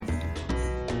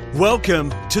Welcome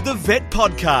to the Vet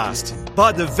Podcast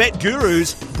by the Vet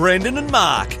Gurus, Brendan and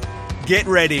Mark. Get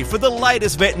ready for the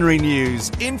latest veterinary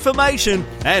news, information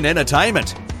and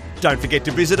entertainment. Don't forget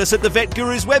to visit us at the Vet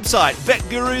Gurus website,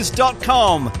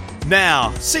 vetgurus.com.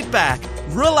 Now, sit back,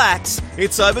 relax.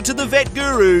 It's over to the Vet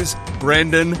Gurus,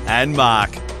 Brendan and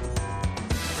Mark.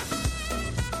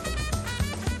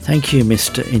 Thank you,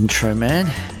 Mr. Intro Man.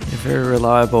 You're very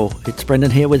reliable. It's Brendan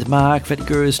here with Mark,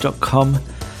 vetgurus.com.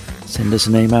 Send us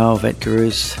an email,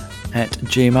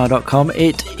 vetgurus@gmail.com.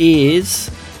 It is,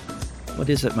 what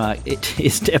is it, Mark? It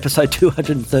is episode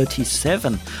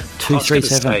 237.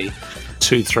 237.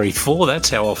 234, that's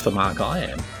how off the mark I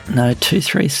am. No,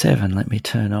 237. Let me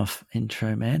turn off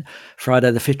Intro Man.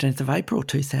 Friday the 15th of April,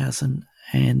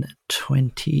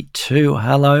 2022.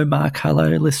 Hello, Mark. Hello,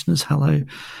 listeners. Hello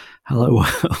world.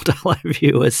 Hello,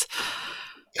 viewers.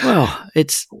 Well,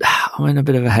 I'm in a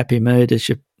bit of a happy mood, as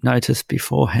you noticed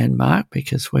beforehand, Mark,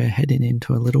 because we're heading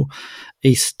into a little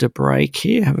Easter break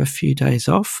here. Have a few days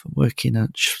off, working a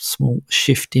small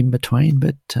shift in between,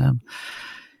 but I'm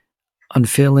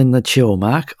feeling the chill,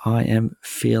 Mark. I am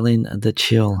feeling the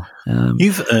chill.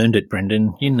 You've earned it,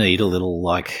 Brendan. You need a little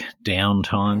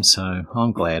downtime, so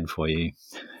I'm glad for you.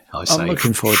 I'm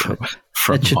looking forward to it.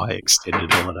 From my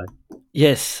extended holiday.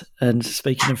 Yes, and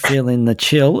speaking of feeling the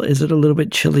chill, is it a little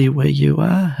bit chilly where you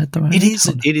are at the moment?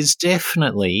 It is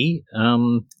definitely.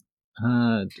 Well,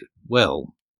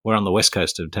 we're on the west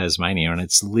coast of Tasmania, and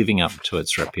it's living up to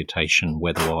its reputation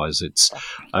weather-wise. It's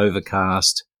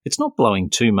overcast. It's not blowing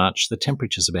too much. The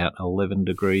temperature's about 11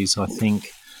 degrees, I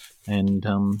think, and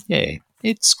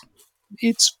it's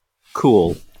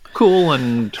cool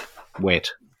and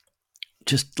wet.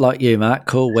 Just like you, Mark,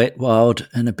 cool, wet, wild,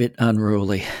 and a bit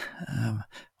unruly.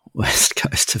 West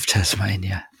coast of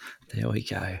Tasmania. There we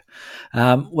go.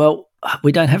 Well,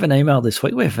 we don't have an email this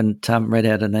week. We haven't read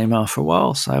out an email for a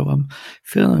while, so I'm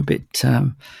feeling a bit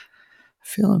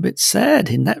sad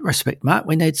in that respect, Mark.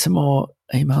 We need some more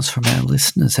emails from our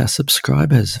listeners, our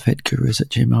subscribers.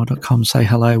 vetgurus@gmail.com. Say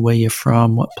hello, where you're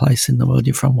from, what place in the world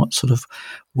you're from, what sort of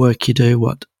work you do,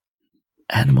 what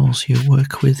animals you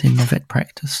work with in the vet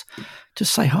practice.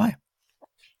 Just say hi.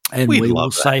 And we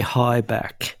will say hi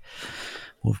back.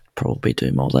 We'll probably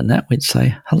do more than that. We'd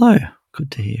say, hello,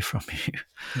 good to hear from you.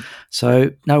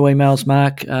 So no emails,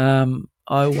 Mark. I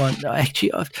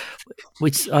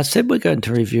said we're going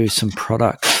to review some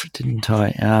products, didn't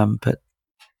I? But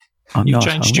You've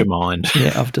changed your mind.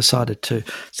 Yeah, I've decided to.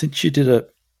 Since you did a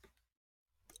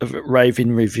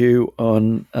raving review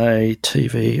on a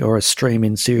TV or a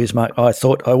streaming series, Mark, I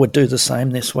thought I would do the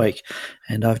same this week.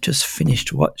 And I've just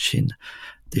finished watching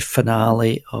the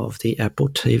finale of the Apple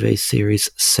TV series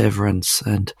Severance.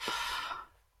 And,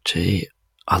 gee,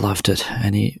 I loved it.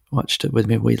 And he watched it with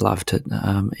me. We loved it.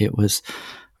 It was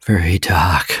very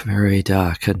dark, very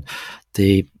dark. And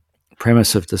the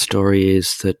premise of the story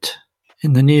is that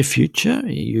in the near future,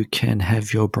 you can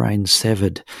have your brain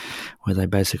severed, where they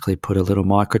basically put a little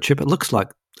microchip. It looks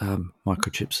like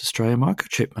Microchips Australia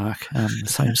microchip, Mark, the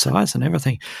same size and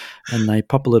everything. And they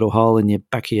pop a little hole in your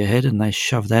back of your head and they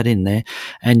shove that in there,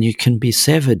 and you can be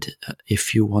severed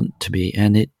if you want to be.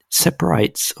 And it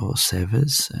separates or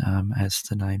severs, as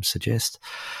the name suggests,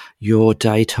 your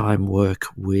daytime work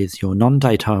with your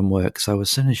non-daytime work. So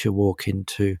as soon as you walk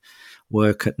into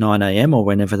work at 9 a.m. or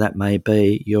whenever that may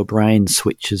be, your brain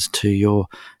switches to your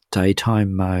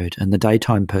daytime mode, and the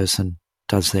daytime person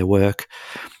does their work.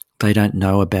 They don't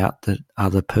know about the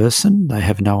other person. They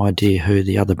have no idea who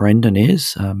the other Brendan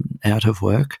is out of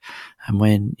work. And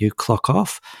when you clock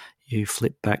off, you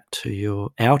flip back to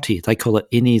your outie. They call it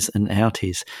innies and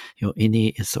outies. Your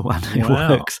innie is the one who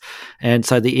works. And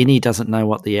so the innie doesn't know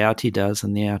what the outie does,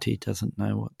 and the outie doesn't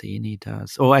know what the innie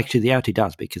does. Or actually the outie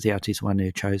does, because the outie is the one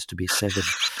who chose to be severed.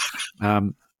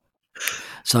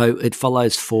 So it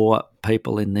follows 4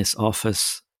 people in this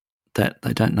office that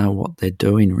they don't know what they're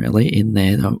doing really in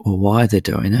there or why they're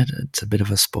doing it. It's a bit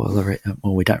of a spoiler.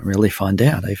 Well, we don't really find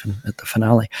out even at the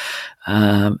finale.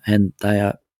 And they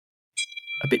are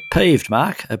a bit peeved,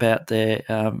 Mark, about their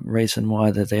reason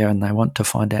why they're there, and they want to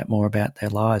find out more about their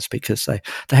lives, because they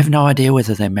have no idea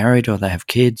whether they're married or they have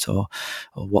kids or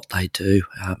what they do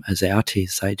as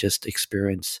outies. They just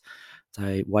experience,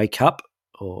 they wake up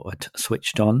or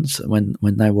switched on when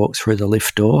they walk through the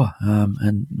lift door,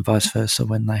 and vice versa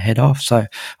when they head off. So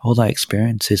all they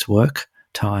experience is work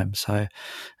time. So,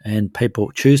 and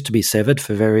people choose to be severed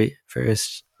for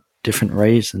various different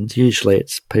reasons. Usually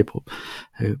it's people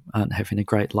who aren't having a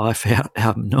great life out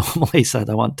normally, so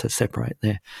they want to separate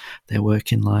their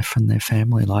working life from their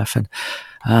family life. And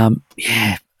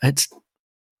it's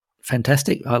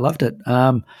fantastic. I loved it.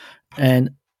 And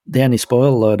the only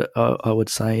spoiler I would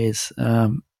say is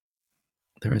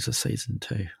there is a season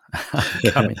 2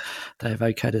 coming. They've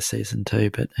okayed a season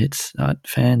 2, but it's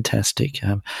fantastic.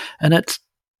 And it's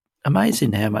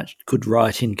amazing how much good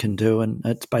writing can do, and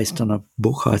it's based on a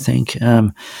book, I think,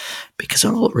 because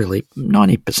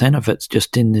 90% of it's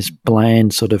just in this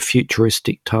bland sort of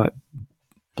futuristic type,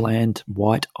 bland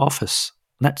white office.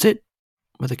 And that's it,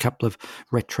 with a couple of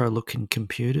retro-looking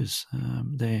computers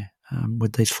there.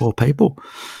 With these 4 people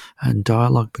and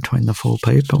dialogue between the 4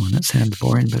 people, and it sounds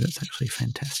boring, but it's actually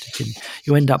fantastic. And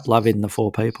you end up loving the 4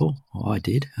 people, or I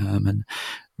did, and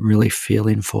really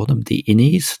feeling for them. The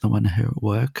innies, the one who at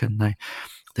work, and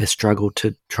they struggle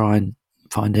to try and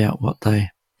find out what they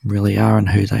really are and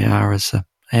who they are as a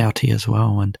outie as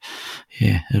well. And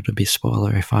yeah, it would be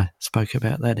spoiler if I spoke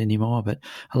about that anymore. But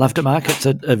I loved it, Mark. It's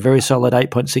a very solid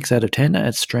 8.6 out of 10.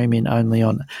 It's streaming only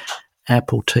on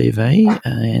Apple TV,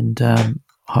 and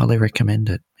highly recommend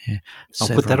it. Yeah, I'll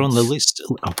put that on the list.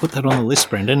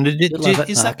 Brendan.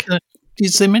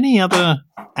 Is there many other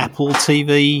Apple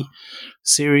TV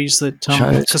series that?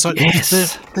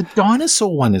 Yes, the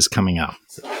dinosaur one is coming up.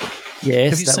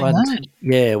 Yes, have you seen that?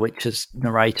 Yeah, which is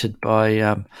narrated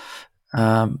by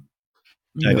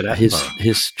David Attenborough.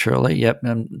 His truly, yep,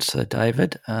 Sir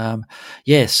David.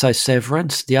 So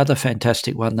Severance, the other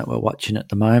fantastic one that we're watching at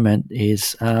the moment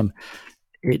is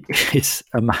it is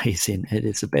amazing. It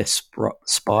is the best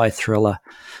spy thriller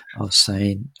I've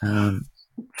seen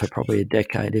for probably a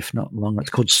decade, if not longer. It's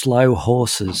called Slow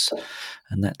Horses,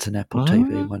 and that's an Apple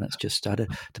TV one. It's just started.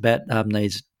 It's about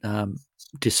these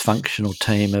dysfunctional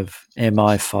team of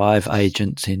MI5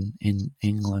 agents in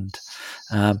England,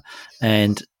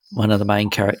 and one of the main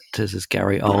characters is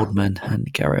Gary Oldman, and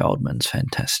Gary Oldman's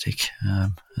fantastic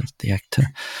as the actor.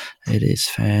 It is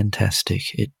fantastic.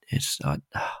 It's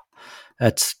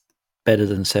better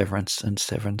than Severance, and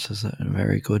Severance is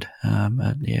very good.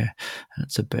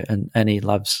 It's a bit, and Annie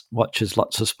watches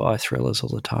lots of spy thrillers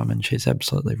all the time, and she's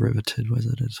absolutely riveted with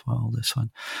it as well. This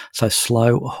one, so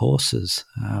Slow Horses,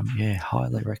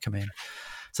 highly recommend.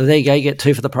 So there you go. You get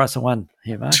 2 for the price of 1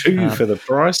 here, Mark. 2 for the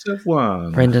price of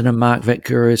 1. Brendan and Mark, Vet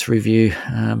Gurus review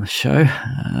show.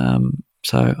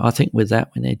 So I think with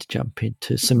that, we need to jump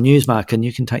into some news, Mark, and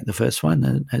you can take the first one.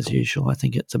 And as usual, I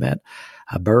think it's about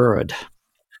a bird.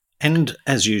 And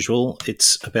as usual,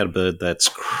 it's about a bird that's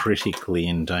critically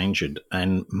endangered,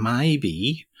 and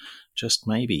maybe, just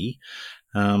maybe,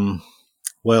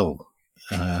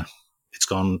 it's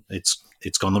gone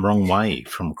the wrong way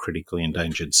from critically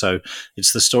endangered. So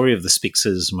it's the story of the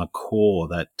Spix's macaw,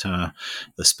 that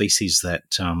the species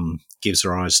that gives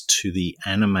rise to the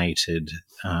animated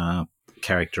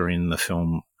character in the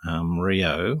film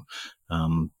Rio,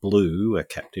 Blue, a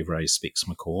captive raised Spix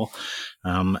macaw,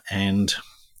 and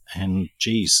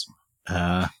geez,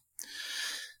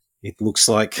 it looks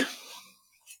like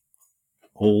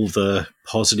all the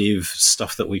positive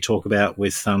stuff that we talk about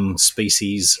with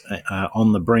species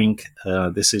on the brink.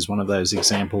 This is one of those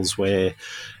examples where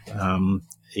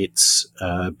it's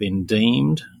been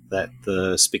deemed that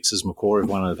the Spix's macaw is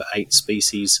one of 8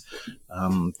 species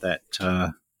that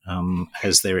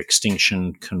has their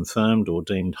extinction confirmed or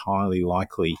deemed highly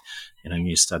likely in a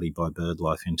new study by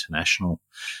BirdLife International.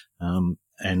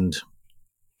 And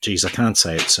geez, I can't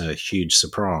say it's a huge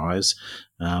surprise.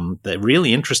 The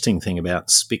really interesting thing about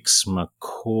Spix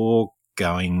macaw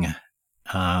going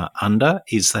under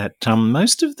is that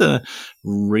most of the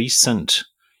recent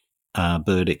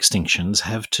bird extinctions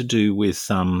have to do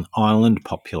with island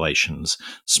populations,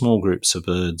 small groups of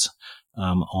birds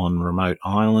on remote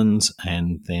islands,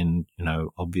 and then,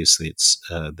 obviously it's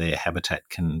their habitat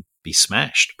can be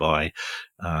smashed by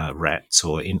rats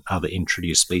or other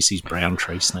introduced species, brown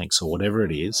tree snakes or whatever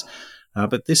it is.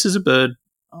 But this is a bird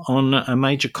on a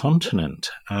major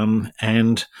continent, and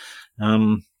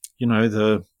the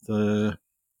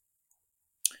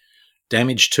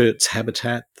damage to its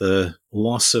habitat, the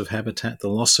loss of habitat, the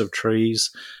loss of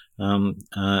trees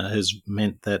has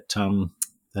meant that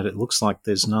that it looks like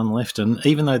there's none left. And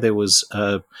even though there was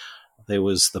the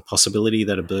possibility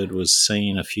that a bird was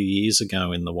seen a few years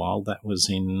ago in the wild, that was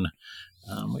in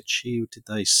which year did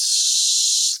they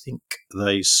think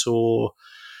they saw?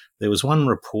 There was one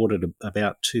reported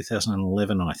about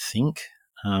 2011, I think.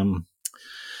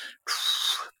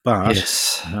 But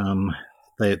yes.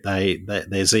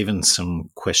 There's even some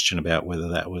question about whether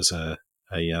that was a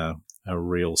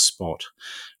real spot.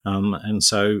 And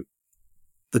so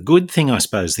the good thing, I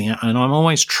suppose, and I'm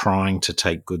always trying to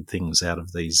take good things out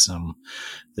of these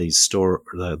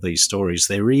stories.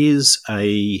 There is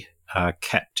a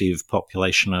captive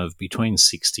population of between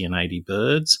 60 and 80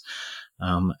 birds.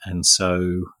 and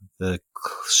so the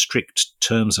strict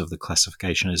terms of the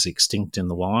classification is extinct in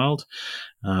the wild.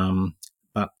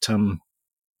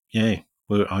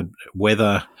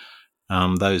 Whether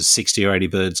those 60 or 80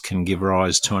 birds can give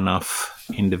rise to enough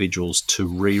individuals to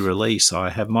re-release, I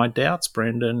have my doubts,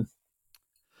 Brendan.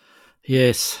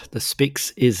 Yes, the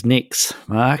Spix is Nix,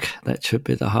 Mark. That should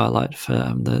be the highlight for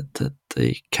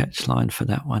the catch line for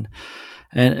that one.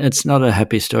 And it's not a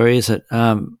happy story, is it?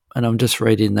 And I'm just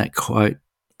reading that quote,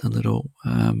 the little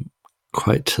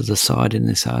quote to the side in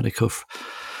this article.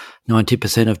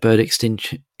 90% of bird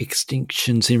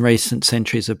extinctions in recent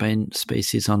centuries have been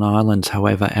species on islands.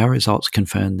 However, our results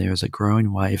confirm there is a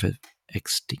growing wave of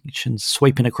extinctions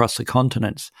sweeping across the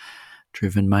continents,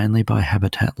 driven mainly by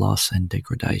habitat loss and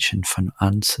degradation from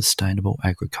unsustainable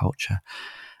agriculture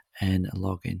and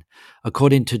logging.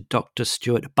 According to Dr.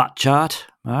 Stuart Butchart,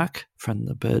 Mark, from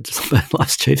the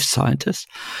BirdLife's chief scientist.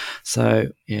 So,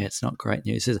 yeah, it's not great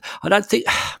news, is it? I don't think...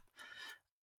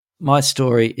 My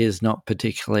story is not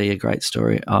particularly a great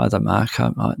story either, Mark.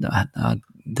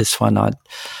 This one, I'd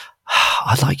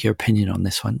like your opinion on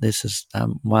this one. This is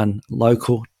one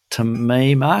local to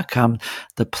me, Mark.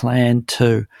 The plan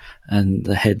to, and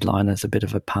the headline is a bit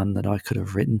of a pun that I could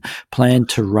have written, plan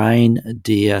to rein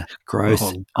deer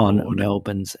growth on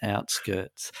Melbourne's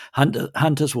outskirts.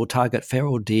 Hunters will target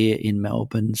feral deer in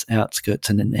Melbourne's outskirts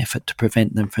in an effort to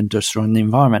prevent them from destroying the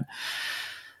environment.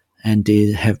 And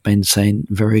deer have been seen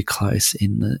very close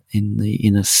in the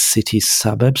inner city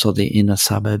suburbs, or the inner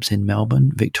suburbs in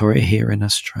Melbourne, Victoria, here in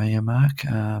Australia, Mark.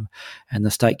 And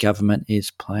the state government is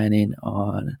planning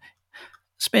on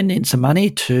spending some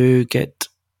money to get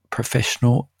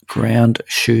professional ground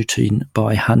shooting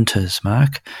by hunters,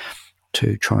 Mark,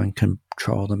 to try and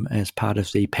control them as part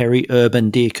of the peri-urban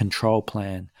deer control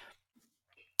plan.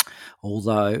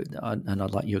 Although, and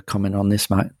I'd like your comment on this,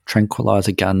 Mark,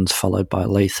 tranquilizer guns followed by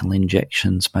lethal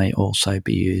injections may also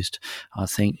be used. I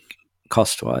think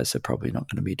cost-wise, they're probably not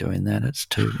going to be doing that. It's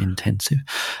too intensive.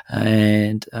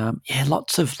 And,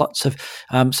 lots of.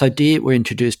 So deer were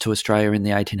introduced to Australia in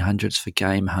the 1800s for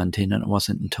game hunting, and it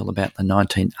wasn't until about the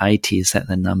 1980s that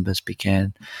the numbers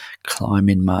began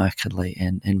climbing markedly.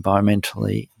 And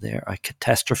environmentally, they're a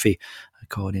catastrophe,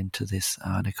 according to this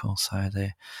article. So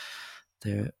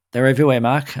they're everywhere,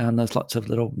 Mark. There's lots of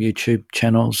little YouTube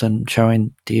channels and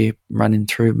showing deer running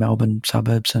through Melbourne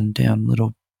suburbs and down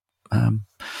little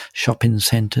shopping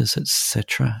centres,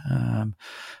 etc.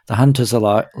 The hunters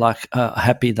are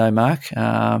happy though, Mark.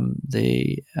 And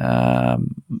I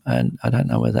don't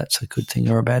know whether that's a good thing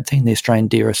or a bad thing. The Australian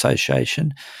Deer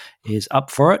Association is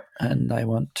up for it, and they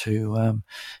want to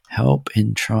help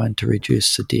in trying to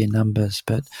reduce the deer numbers.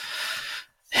 But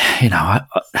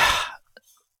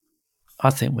I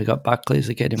think we got Buckleys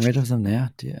are getting rid of them now.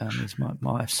 Is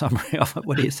my summary of it.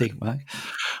 What do you think, Mark?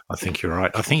 I think you're right.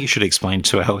 I think you should explain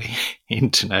to our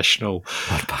international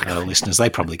listeners. They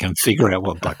probably can figure out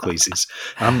what Buckleys is.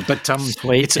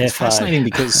 It's fascinating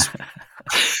because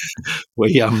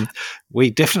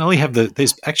we definitely have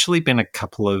there's actually been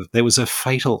there was a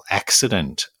fatal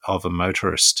accident of a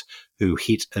motorist who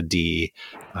hit a deer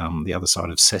the other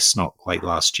side of Cessnock late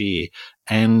last year,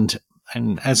 and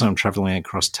as I'm travelling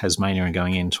across Tasmania and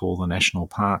going into all the national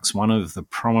parks, one of the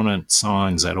prominent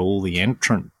signs at all the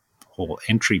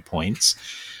entry points,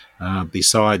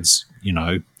 besides,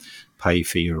 pay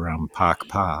for your park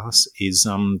pass, is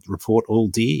report all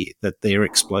deer, that they're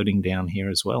exploding down here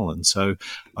as well. And so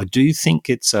I do think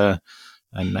it's a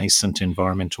nascent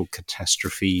environmental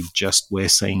catastrophe. Just we're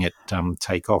seeing it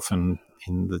take off, and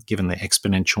given the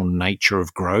exponential nature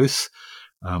of growth,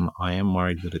 I am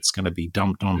worried that it's going to be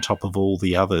dumped on top of all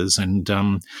the others, and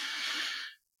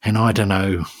I don't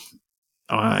know.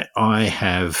 I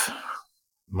have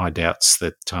my doubts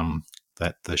that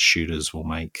the shooters will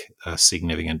make a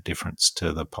significant difference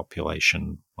to the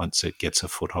population once it gets a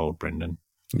foothold, Brendan.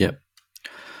 Yep.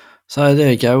 So there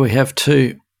you go. We have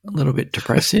two a little bit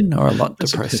depressing or a lot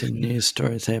depressing news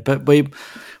stories there, but we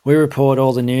report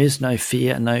all the news. No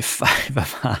fear, no favour,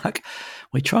 Mark.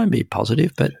 We try and be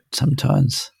positive, but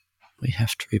sometimes we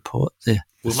have to report the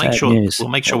sad news. We'll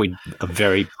make sure we are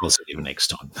very positive next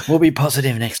time. We'll be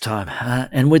positive next time.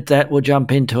 And with that, we'll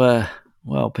jump into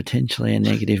potentially a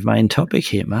negative main topic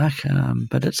here, Mark.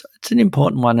 But it's an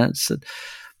important one. It's that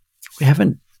we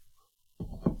haven't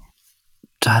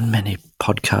done many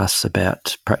podcasts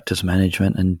about practice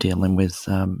management and dealing with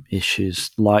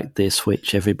issues like this,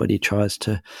 which everybody tries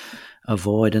to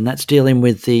avoid, and that's dealing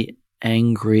with the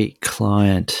angry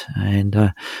client. And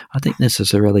I think this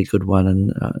is a really good one,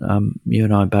 and you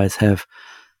and I both have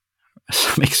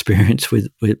some experience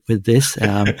with this,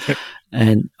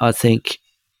 and I think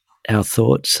our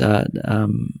thoughts.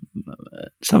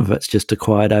 Some of it's just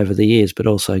acquired over the years, but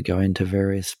also go into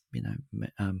various,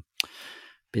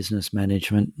 business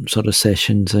management sort of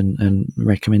sessions and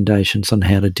recommendations on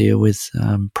how to deal with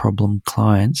problem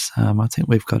clients. I think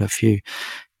we've got a few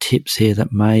tips here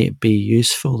that may be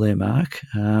useful there, Mark.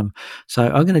 So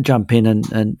I'm going to jump in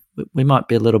and we might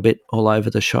be a little bit all over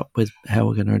the shop with how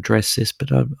we're going to address this,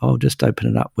 but I'll just open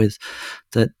it up with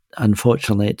that.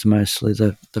 Unfortunately, it's mostly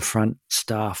the front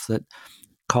staff that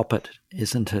cop it,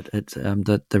 isn't it? It's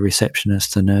the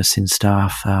receptionist, the nursing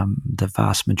staff, the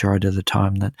vast majority of the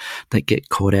time that get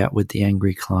caught out with the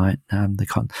angry client.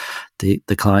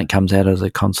 The client comes out of the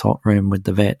consult room with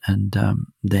the vet, and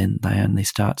then they only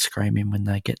start screaming when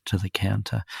they get to the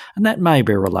counter, and that may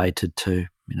be related to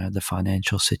the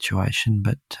financial situation,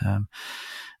 but.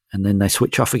 And then they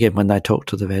switch off again when they talk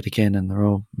to the vet again, and they're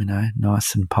all,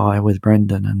 nice and pie with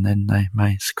Brendan, and then they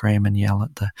may scream and yell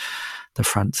at the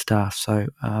front staff. So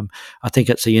I think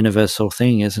it's a universal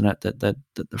thing, isn't it, that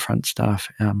the front staff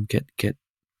get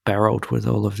barreled with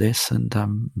all of this, and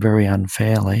very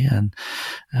unfairly. And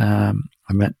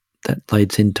that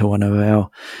leads into one of our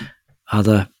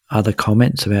other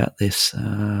comments about this.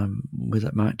 With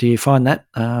it, Mark, do you find that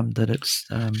it's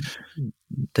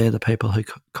they're the people who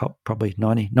cop probably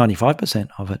 90-95%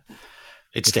 of it?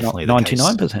 It's definitely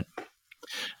 99%.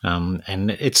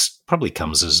 And it's probably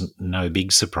comes as no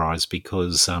big surprise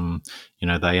because,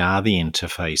 they are the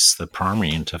interface, the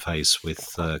primary interface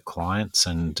with clients,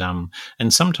 and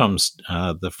sometimes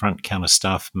the front counter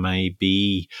staff may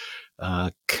be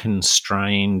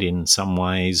constrained in some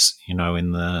ways,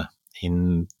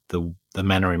 in the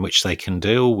manner in which they can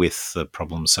deal with the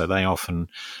problems. So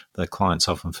the clients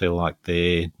often feel like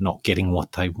they're not getting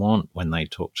what they want when they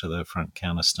talk to the front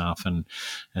counter staff.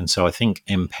 And so I think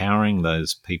empowering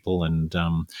those people and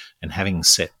having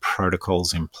set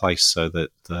protocols in place so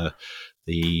that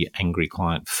the angry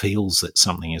client feels that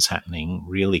something is happening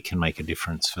really can make a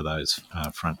difference for those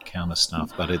front counter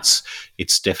staff. But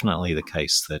it's definitely the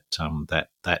case that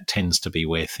that tends to be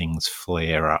where things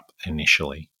flare up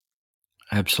initially.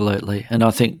 Absolutely. And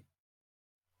I think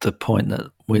the point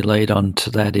that we lead on to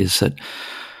that is that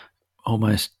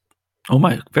almost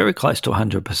very close to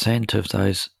 100% of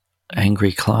those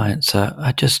angry clients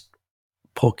are just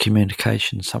poor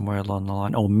communication somewhere along the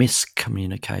line, or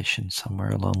miscommunication somewhere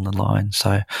along the line.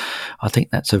 So I think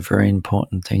that's a very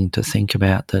important thing to think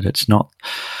about, that it's not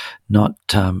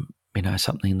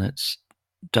something that's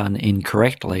done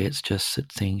incorrectly. It's just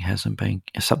that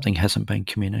something hasn't been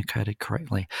communicated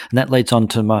correctly, and that leads on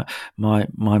to my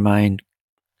main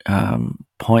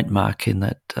point, Mark, in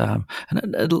that,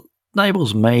 and it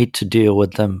enables me to deal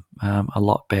with them a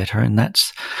lot better, and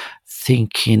that's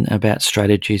thinking about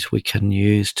strategies we can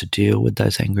use to deal with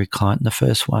those angry clients. The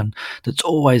first one that's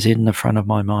always in the front of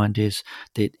my mind is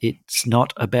that it's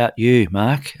not about you,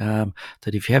 Mark. That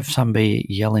if you have somebody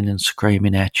yelling and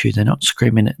screaming at you, they're not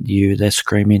screaming at you, they're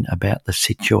screaming about the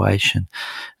situation.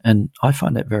 And I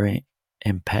find it very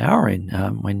empowering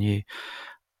when you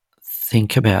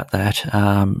think about that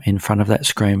in front of that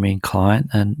screaming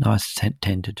client. And I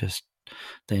tend to just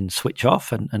then switch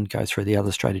off and go through the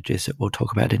other strategies that we'll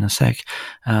talk about in a sec.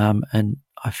 And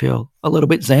I feel a little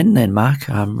bit zen then, Mark,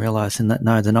 realising that,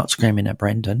 no, they're not screaming at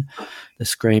Brendan. They're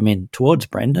screaming towards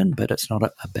Brendan, but it's not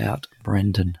about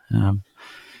Brendan.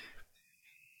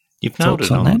 You've nailed it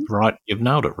right. You've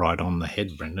nailed it right on the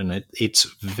head, Brendan. It's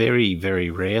very, very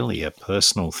rarely a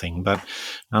personal thing, but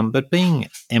being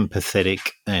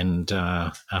empathetic and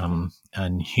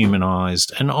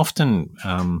humanised, and often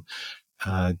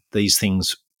these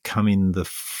things come in the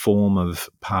form of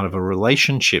part of a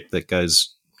relationship that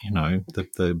goes,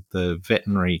 the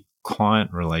veterinary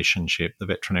client relationship, the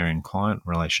veterinarian client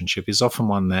relationship is often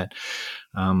one that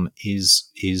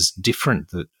is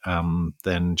different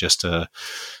than just a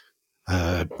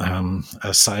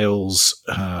sales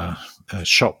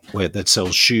shop that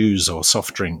sells shoes or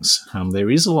soft drinks. There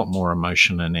is a lot more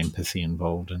emotion and empathy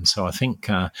involved, and so I think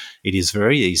it is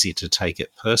very easy to take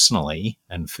it personally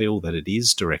and feel that it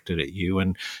is directed at you.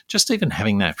 And just even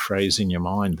having that phrase in your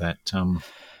mind that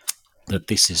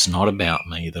this is not about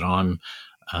me, that I'm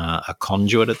a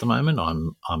conduit at the moment.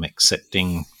 I'm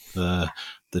accepting the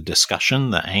discussion,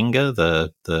 the anger,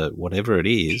 the whatever it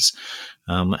is,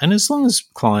 and as long as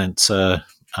clients are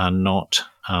not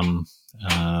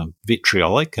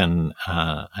vitriolic and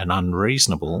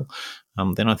unreasonable,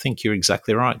 then I think you're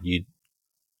exactly right. You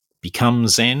become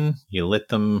zen. You let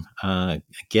them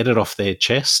get it off their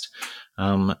chest,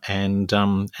 and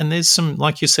there's some,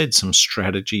 like you said, some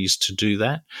strategies to do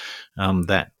that.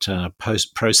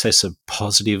 Process of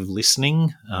positive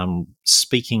listening,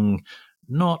 speaking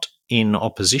not in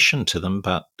opposition to them,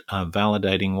 but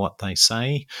validating what they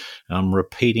say,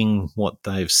 repeating what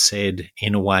they've said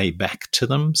in a way back to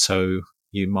them. So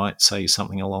you might say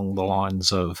something along the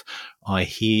lines of, I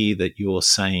hear that you're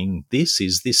saying this.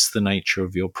 Is this the nature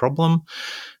of your problem?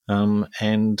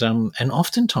 And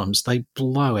oftentimes they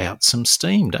blow out some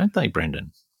steam, don't they,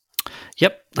 Brendan?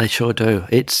 Yep, they sure do.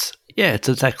 It's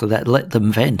exactly that. Let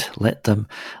them vent. Let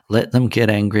them get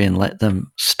angry and let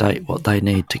them state what they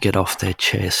need to get off their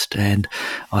chest. And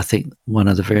I think one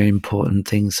of the very important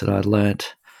things that I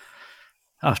learnt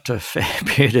after a fair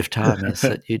period of time is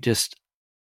that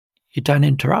you don't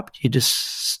interrupt. You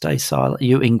just stay silent.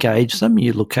 You engage them.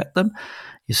 You look at them.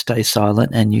 You stay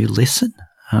silent and you listen.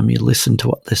 You listen to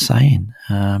what they're saying.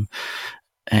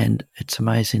 And it's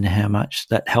amazing how much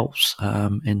that helps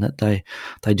in that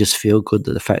they just feel good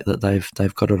that the fact that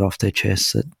they've got it off their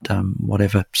chest, that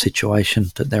whatever situation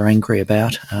that they're angry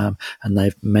about, and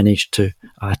they've managed to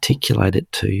articulate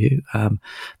it to you,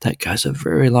 that goes a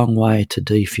very long way to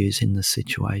defusing the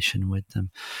situation with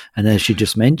them. And as you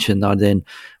just mentioned, I then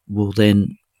will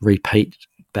repeat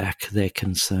back their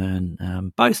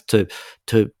concern, both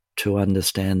to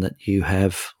understand that you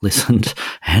have listened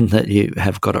and that you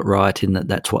have got it right in that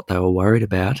that's what they were worried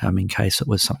about, in case it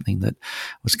was something that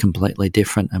was completely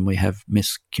different and we have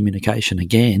miscommunication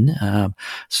again.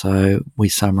 So we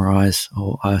summarise,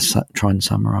 or I try and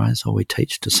summarise, or we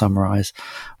teach to summarise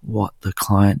what the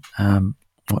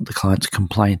client's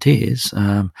complaint is,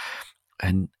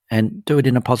 and do it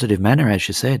in a positive manner, as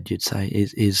you said. You'd say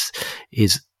is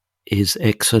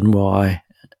X and Y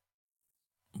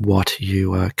what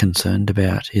you are concerned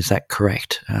about? Is that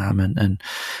correct? And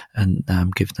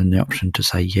give them the option to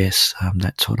say yes.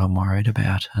 That's what I'm worried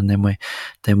about. And then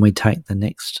we take the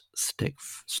next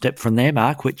step from there,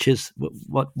 Mark, which is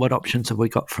what options have we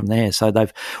got from there? So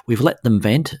we've let them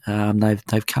vent.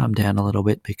 They've calmed down a little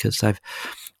bit because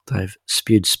they've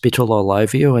spewed spittle all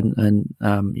over you, and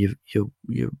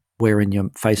you're wearing your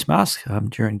face mask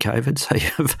during COVID, so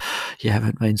you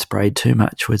haven't been sprayed too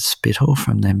much with spittle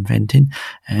from them venting,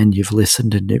 and you've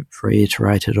listened and you've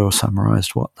reiterated or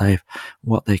summarised what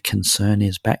their concern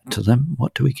is back to them.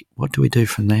 What do we do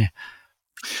from there?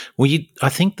 Well, I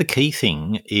think the key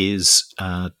thing is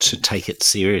to take it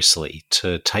seriously,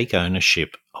 to take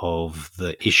ownership of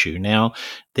the issue. Now,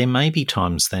 there may be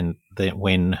times then that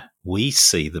when we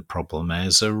see the problem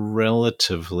as a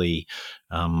relatively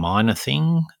minor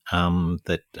thing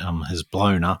that has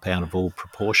blown up out of all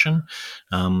proportion.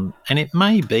 And it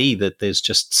may be that there's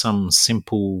just some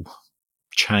simple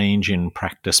change in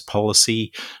practice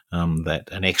policy, that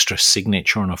an extra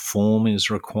signature on a form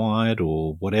is required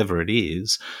or whatever it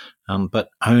is. But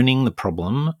owning the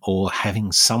problem or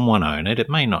having someone own it,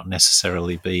 it may not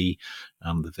necessarily be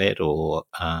the vet or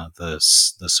the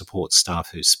support staff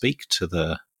who speak to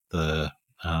the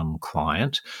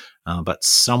client, but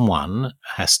someone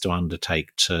has to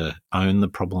undertake to own the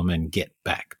problem and get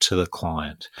back to the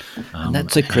client. And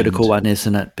that's a critical one,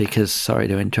 isn't it? Because, sorry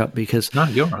to interrupt, because no,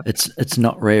 you're right. It's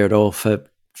not rare at all for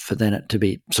then it to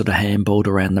be sort of handballed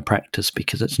around the practice,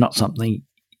 because it's not something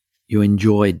you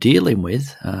enjoy dealing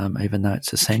with, even though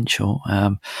it's essential.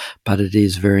 But it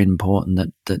is very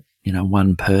important that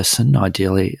one person,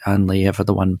 ideally only ever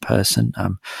the one person,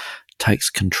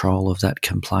 takes control of that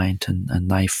complaint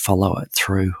and they follow it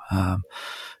through,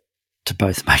 to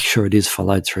both make sure it is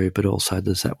followed through, but also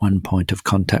there's that one point of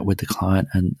contact with the client,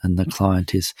 and the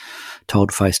client is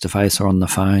told face-to-face or on the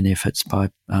phone if it's by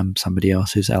somebody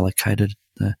else who's allocated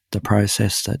the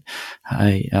process that,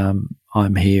 hey,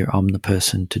 I'm here, I'm the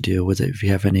person to deal with it. If you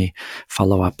have any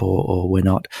follow-up or we're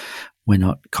not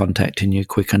contacting you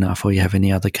quick enough, or you have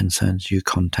any other concerns, you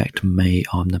contact me.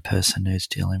 I'm the person who's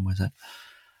dealing with it.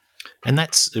 And I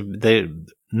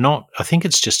think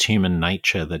it's just human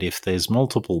nature that if there's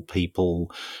multiple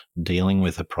people dealing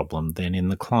with a problem, then in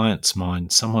the client's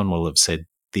mind, someone will have said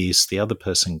this, the other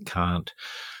person can't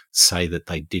say that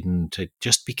they didn't. It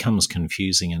just becomes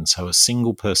confusing. And so a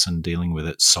single person dealing with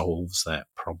it solves that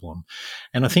problem.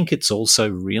 And I think it's also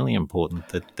really important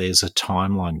that there's a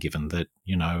timeline given that,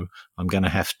 I'm going to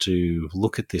have to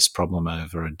look at this problem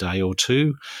over a day or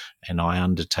two, and I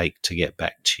undertake to get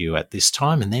back to you at this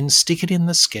time, and then stick it in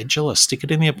the scheduler, stick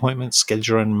it in the appointment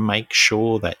scheduler, and make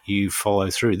sure that you follow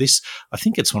through. This, I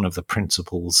think it's one of the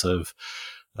principles of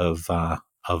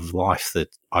life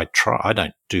that I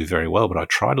don't do very well, but I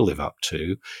try to live up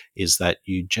to, is that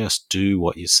you just do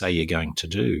what you say you're going to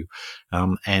do.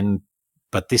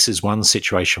 But this is one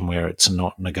situation where it's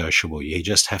not negotiable. You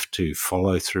just have to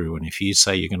follow through. And if you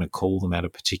say you're going to call them at a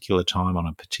particular time on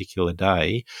a particular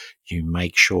day, you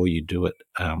make sure you do it.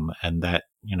 And that,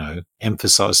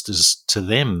 emphasizes to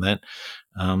them that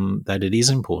that it is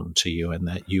important to you and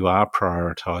that you are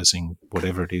prioritising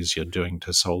whatever it is you're doing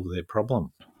to solve their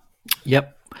problem.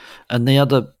 Yep. And the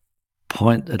other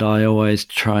point that I always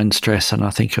try and stress, and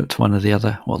I think it's one of the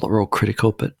other, well, they're all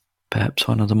critical, but perhaps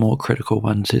one of the more critical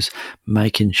ones, is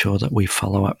making sure that we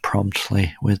follow up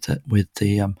promptly with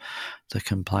the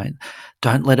complaint.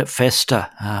 Don't let it fester.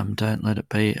 Don't let it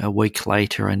be a week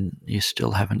later and you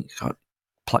still haven't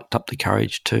plucked up the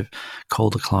courage to call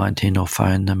the client in or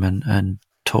phone them and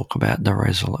talk about the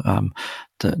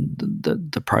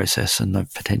process and the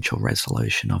potential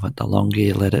resolution of it. The longer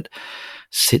you let it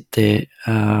sit there,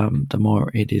 the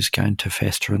more it is going to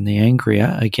fester, and the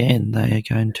angrier, again, they are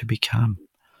going to become.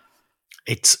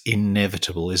 It's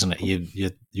inevitable, isn't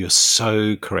it? You're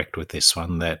so correct with this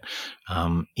one that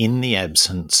in the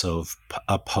absence of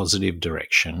a positive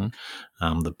direction,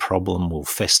 the problem will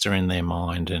fester in their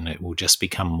mind and it will just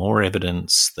become more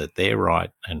evidence that they're right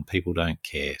and people don't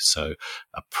care. So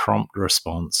a prompt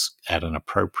response at an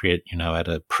appropriate, at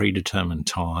a predetermined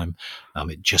time,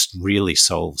 it just really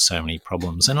solves so many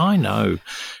problems. And I know,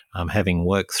 having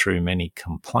worked through many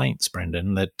complaints,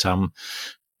 Brendan,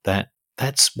 that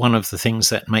that's one of the things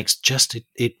that makes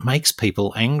it makes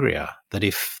people angrier, that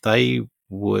if they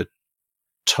were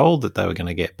told that they were going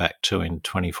to get back to in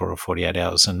 24 or 48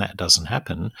 hours and that doesn't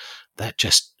happen, that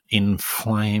just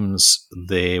inflames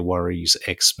their worries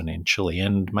exponentially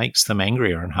and makes them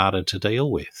angrier and harder to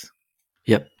deal with.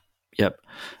 Yep.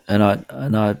 And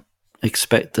I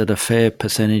expect that a fair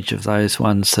percentage of those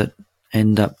ones that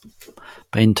end up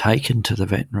being taken to the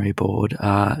veterinary board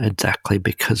are exactly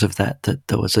because of that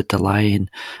there was a delay in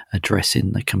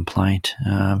addressing the complaint,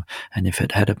 and if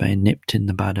it had been nipped in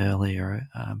the bud earlier,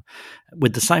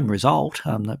 with the same result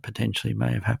that potentially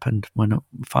may have happened when it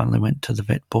finally went to the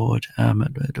vet board,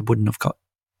 it wouldn't have got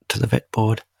to the vet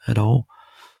board at all.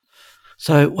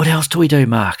 So what else do we do,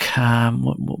 Mark?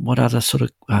 What other sort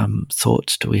of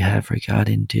thoughts do we have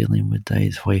regarding dealing with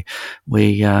these? We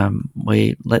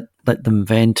let them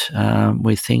vent.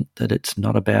 We think that it's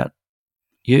not about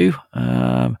you.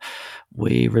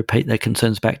 We repeat their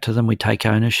concerns back to them. We take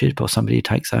ownership, or somebody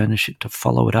takes ownership to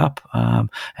follow it up,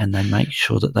 and they make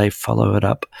sure that they follow it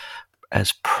up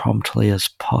as promptly as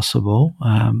possible.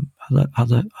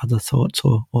 Other thoughts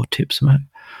or tips, Mark?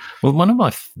 Well,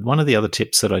 one of the other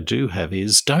tips that I do have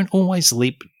is don't always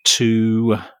leap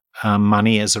to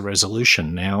money as a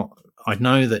resolution. Now, I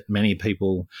know that many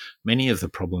of the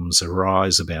problems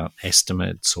arise about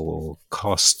estimates or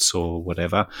costs or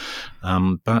whatever,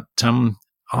 but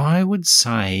I would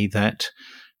say that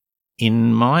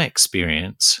in my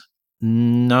experience,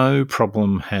 no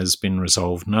problem has been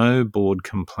resolved, no board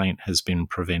complaint has been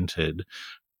prevented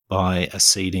by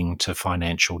acceding to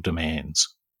financial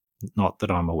demands. Not that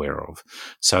I'm aware of.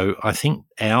 So I think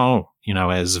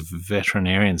as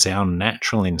veterinarians, our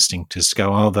natural instinct is to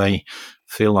go, they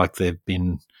feel like they've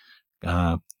been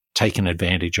taken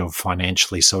advantage of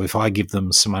financially. So if I give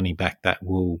them some money back, that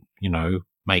will,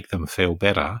 make them feel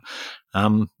better.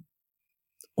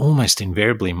 Almost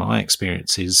invariably, my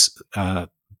experience is that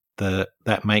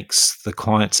makes the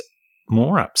clients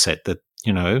more upset that,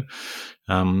 that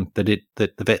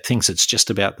the vet thinks it's just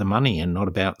about the money and not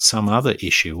about some other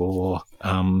issue, or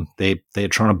they're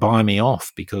trying to buy me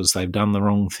off because they've done the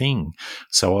wrong thing.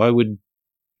 So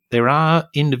there are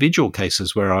individual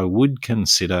cases where I would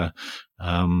consider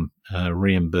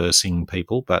reimbursing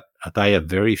people, but they are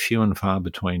very few and far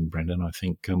between, Brendan. I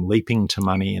think leaping to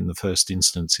money in the first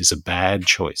instance is a bad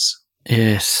choice.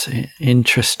 Yes,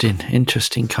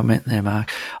 interesting comment there,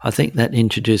 Mark. I think that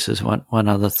introduces one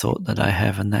other thought that I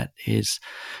have, and that is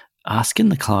asking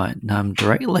the client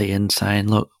directly and saying,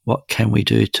 look, what can we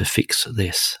do to fix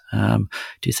this? Do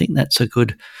you think that's a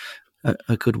good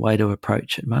way to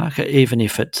approach it, Mark? Even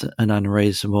if it's an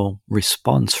unreasonable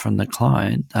response from the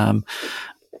client,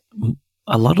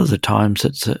 a lot of the times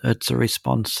it's a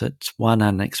response that's one,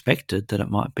 unexpected, that it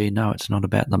might be, no, it's not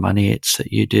about the money, it's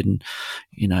that you didn't,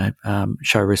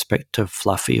 show respect to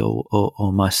Fluffy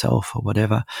or myself or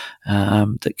whatever,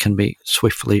 that can be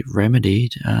swiftly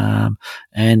remedied,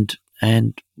 and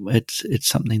it's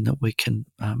something that we can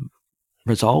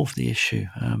resolve the issue,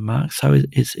 Mark. So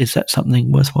is that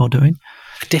something worthwhile doing?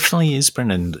 It definitely is,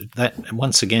 Brendan. That,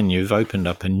 once again, you've opened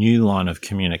up a new line of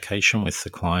communication with the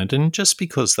client, and just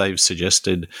because they've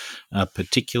suggested a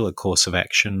particular course of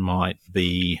action might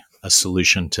be a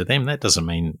solution to them, that doesn't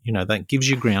mean, that gives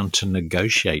you ground to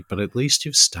negotiate, but at least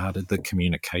you've started the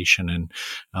communication. And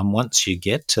once you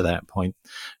get to that point,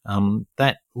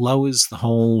 that lowers the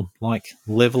whole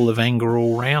level of anger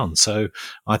all round. So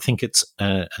I think it's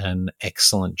an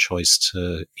excellent choice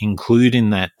to include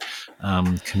in that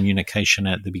communication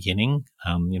at the beginning.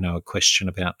 A question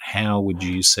about how would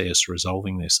you see us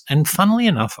resolving this? And funnily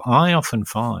enough, I often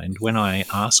find when I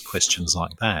ask questions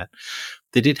like that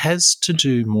it has to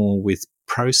do more with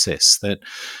process, that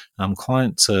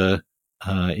clients are,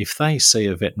 if they see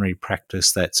a veterinary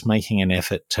practice that's making an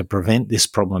effort to prevent this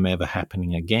problem ever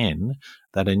happening again,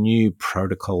 that a new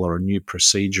protocol or a new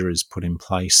procedure is put in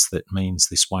place that means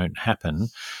this won't happen.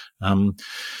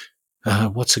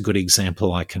 What's a good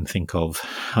example I can think of?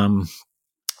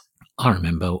 I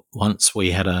remember once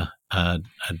we had a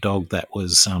dog that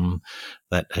was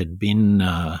that had been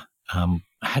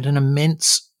had an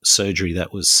immense surgery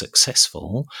that was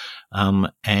successful,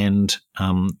 and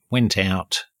went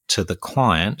out to the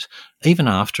client even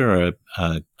after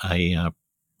a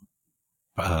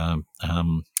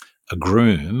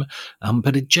groom,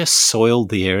 but it just soiled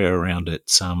the area around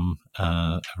its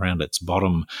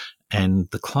bottom. And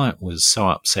the client was so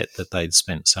upset that they'd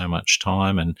spent so much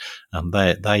time, and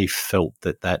they felt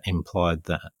that implied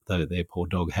that their poor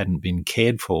dog hadn't been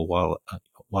cared for while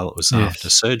it was after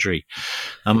surgery.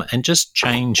 And just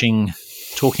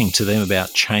talking to them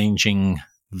about changing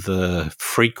the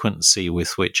frequency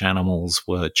with which animals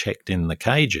were checked in the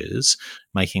cages,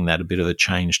 making that a bit of a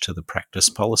change to the practice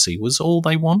policy, was all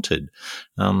they wanted.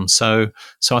 So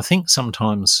I think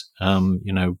sometimes,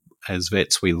 as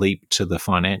vets, we leap to the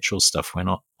financial stuff. We're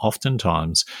not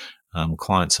oftentimes.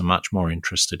 Clients are much more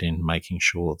interested in making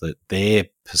sure that their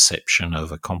perception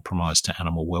of a compromise to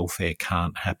animal welfare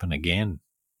can't happen again.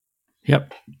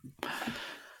 Yep.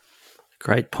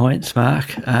 Great points,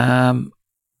 Mark.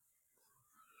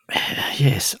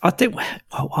 Yes, I think we're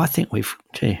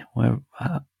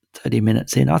 30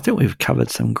 minutes in. I think we've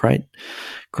covered some great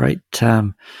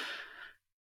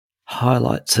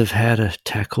highlights of how to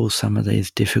tackle some of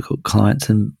these difficult clients,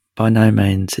 and by no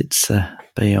means it's a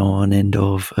be all and end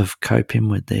all of coping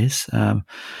with this, of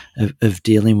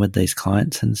dealing with these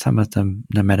clients. And some of them,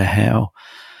 no matter how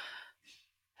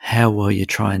well you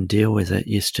try and deal with it,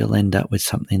 you still end up with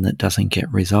something that doesn't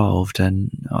get resolved.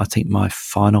 And I think my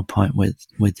final point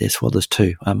with this, well, there's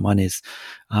two. One is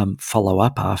follow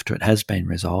up after it has been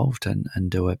resolved, and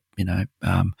do it,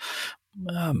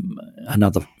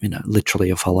 another, literally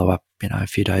a follow up, a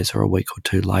few days or a week or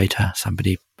two later,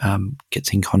 somebody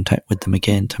gets in contact with them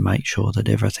again to make sure that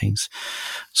everything's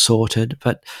sorted.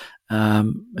 But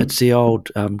it's the old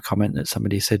comment that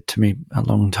somebody said to me a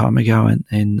long time ago,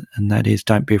 and that is,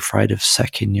 don't be afraid of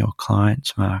sacking your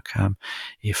clients, Mark.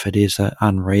 If it is an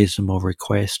unreasonable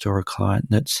request, or a client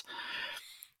that's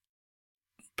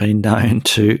been known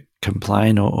to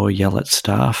complain or yell at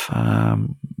staff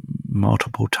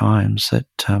multiple times, that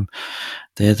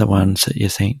they're the ones that you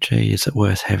think, gee, is it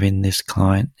worth having this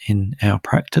client in our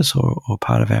practice or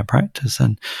part of our practice?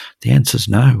 And the answer's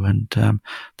no. And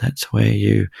that's where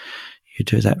you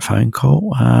do that phone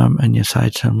call, and you say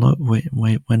to them, look,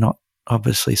 we're not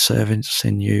obviously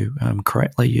servicing you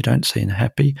correctly. You don't seem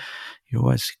happy. You're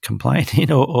always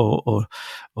complaining or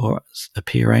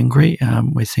appear angry.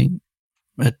 We think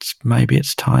maybe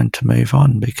it's time to move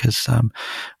on, because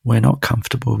we're not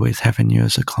comfortable with having you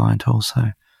as a client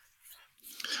also.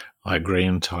 I agree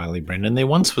entirely, Brendan. There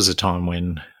once was a time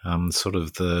when sort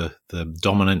of the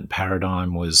dominant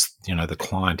paradigm was, the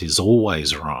client is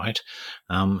always right.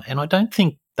 And I don't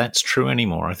think that's true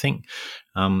anymore. I think,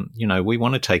 we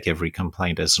want to take every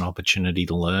complaint as an opportunity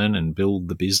to learn and build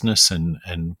the business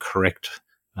and correct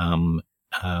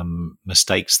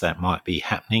mistakes that might be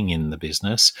happening in the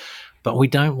business. But we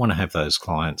don't want to have those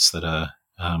clients that are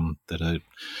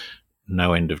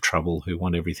no end of trouble, who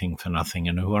want everything for nothing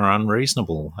and who are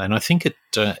unreasonable. And I think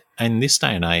in this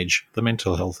day and age, the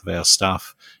mental health of our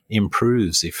staff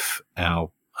improves if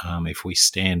we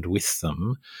stand with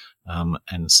them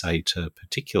and say to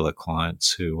particular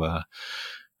clients who are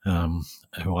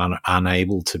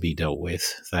unable to be dealt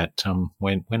with that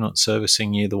we're not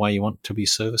servicing you the way you want to be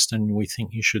serviced, and we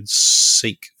think you should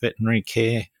seek veterinary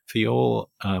care for your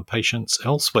patients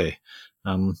elsewhere.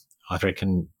 I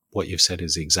reckon what you've said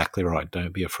is exactly right.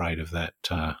 Don't be afraid of that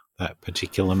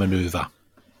particular manoeuvre.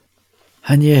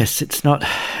 And yes,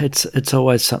 it's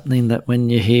always something that when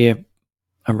you hear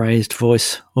a raised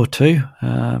voice or two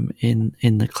in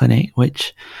the clinic,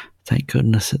 which thank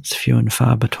goodness it's few and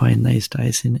far between these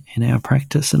days in our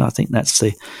practice. And I think that's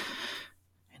the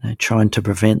trying to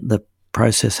prevent the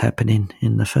process happening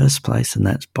in the first place, and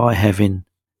that's by having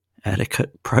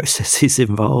adequate processes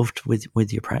involved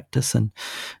with your practice, and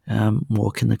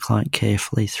walking the client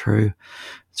carefully through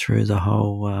the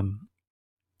whole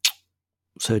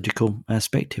surgical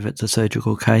aspect, if it's a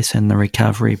surgical case, and the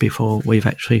recovery before we've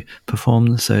actually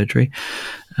performed the surgery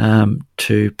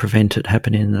to prevent it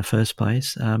happening in the first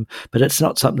place. But it's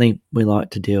not something we like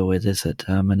to deal with, is it?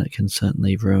 And it can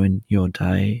certainly ruin your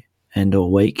day and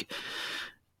or week,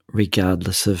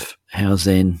 regardless of how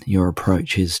zen your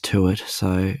approach is to it.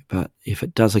 So, but if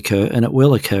it does occur, and it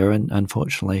will occur, and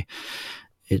unfortunately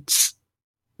it's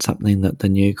something that the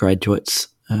new graduates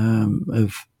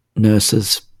of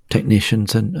nurses,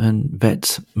 technicians and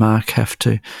vets, Mark, have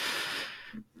to,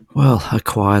 well,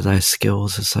 acquire those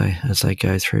skills as they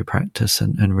go through practice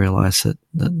and realise that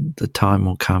the time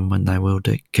will come when they will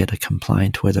get a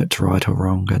complaint, whether it's right or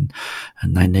wrong,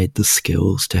 and they need the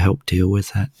skills to help deal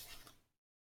with that.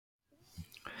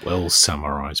 Well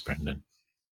summarised, Brendan.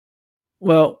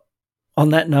 Well, on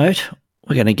that note,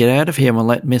 we're going to get out of here and we'll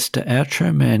let Mr.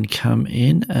 Outro Man come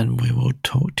in, and we will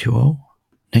talk to you all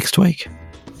next week.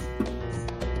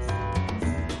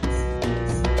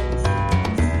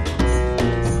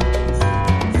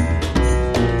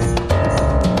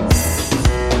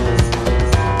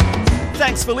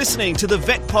 Thanks for listening to the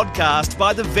Vet Podcast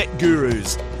by the Vet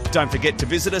Gurus. Don't forget to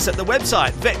visit us at the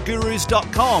website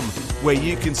vetgurus.com, where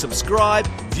you can subscribe,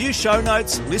 view show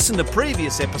notes, listen to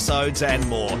previous episodes and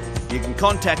more. You can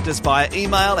contact us via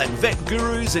email at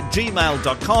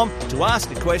vetgurus@gmail.com to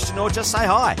ask a question or just say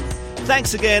hi.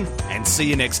 Thanks again, and see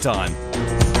you next time.